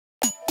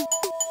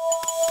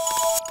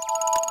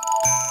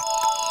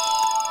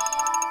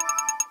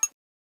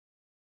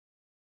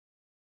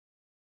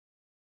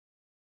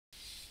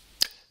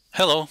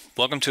Hello,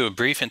 welcome to a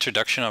brief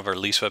introduction of our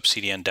LeaseWeb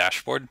CDN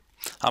dashboard.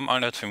 I'm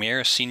Arnold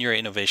Vermeer, Senior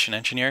Innovation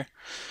Engineer.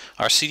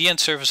 Our CDN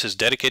service is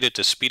dedicated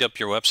to speed up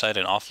your website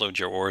and offload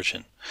your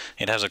origin.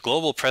 It has a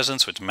global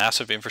presence with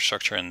massive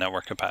infrastructure and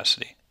network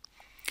capacity.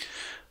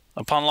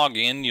 Upon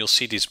logging in, you'll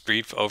see this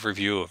brief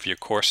overview of your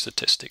core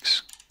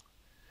statistics.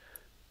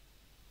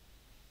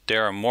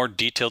 There are more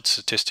detailed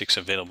statistics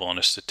available on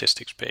the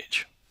statistics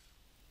page.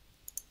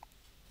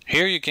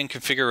 Here you can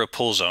configure a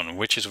pull zone,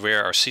 which is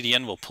where our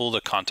CDN will pull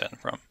the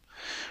content from.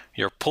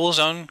 Your pull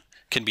zone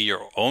can be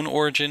your own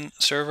origin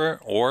server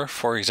or,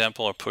 for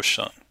example, a push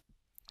zone.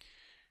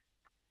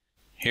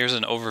 Here's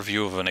an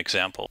overview of an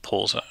example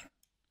pull zone.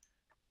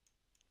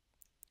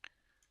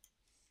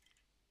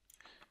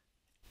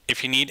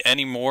 If you need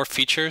any more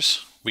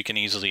features, we can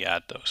easily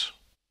add those.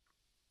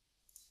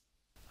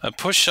 A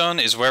push zone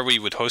is where we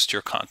would host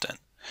your content.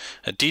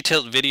 A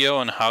detailed video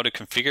on how to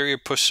configure your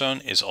push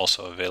zone is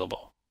also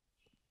available.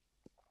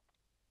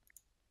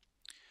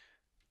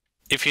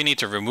 If you need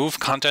to remove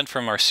content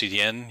from our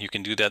CDN, you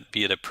can do that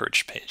via the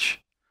purge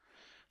page.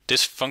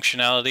 This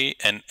functionality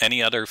and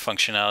any other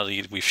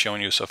functionality we've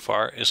shown you so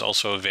far is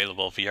also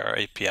available via our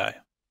API.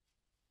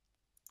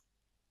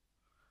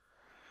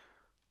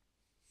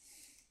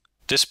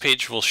 This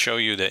page will show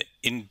you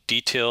in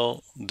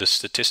detail the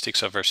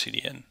statistics of our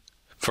CDN.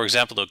 For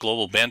example, the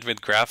global bandwidth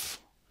graph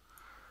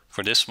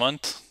for this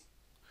month,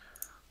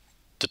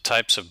 the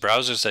types of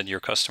browsers that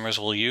your customers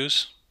will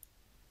use,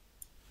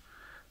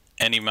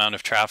 any amount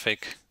of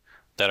traffic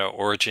that our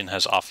origin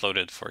has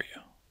offloaded for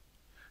you.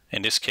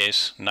 In this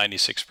case,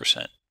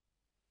 96%.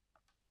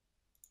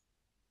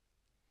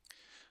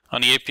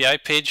 On the API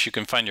page, you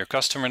can find your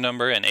customer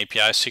number and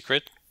API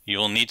secret. You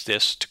will need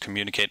this to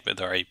communicate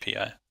with our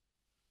API.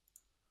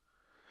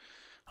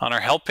 On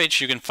our help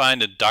page, you can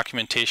find the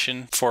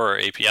documentation for our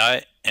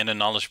API and a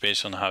knowledge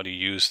base on how to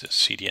use the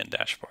CDN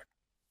dashboard.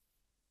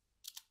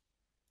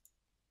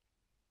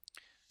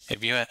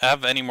 If you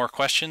have any more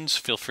questions,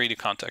 feel free to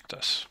contact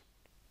us.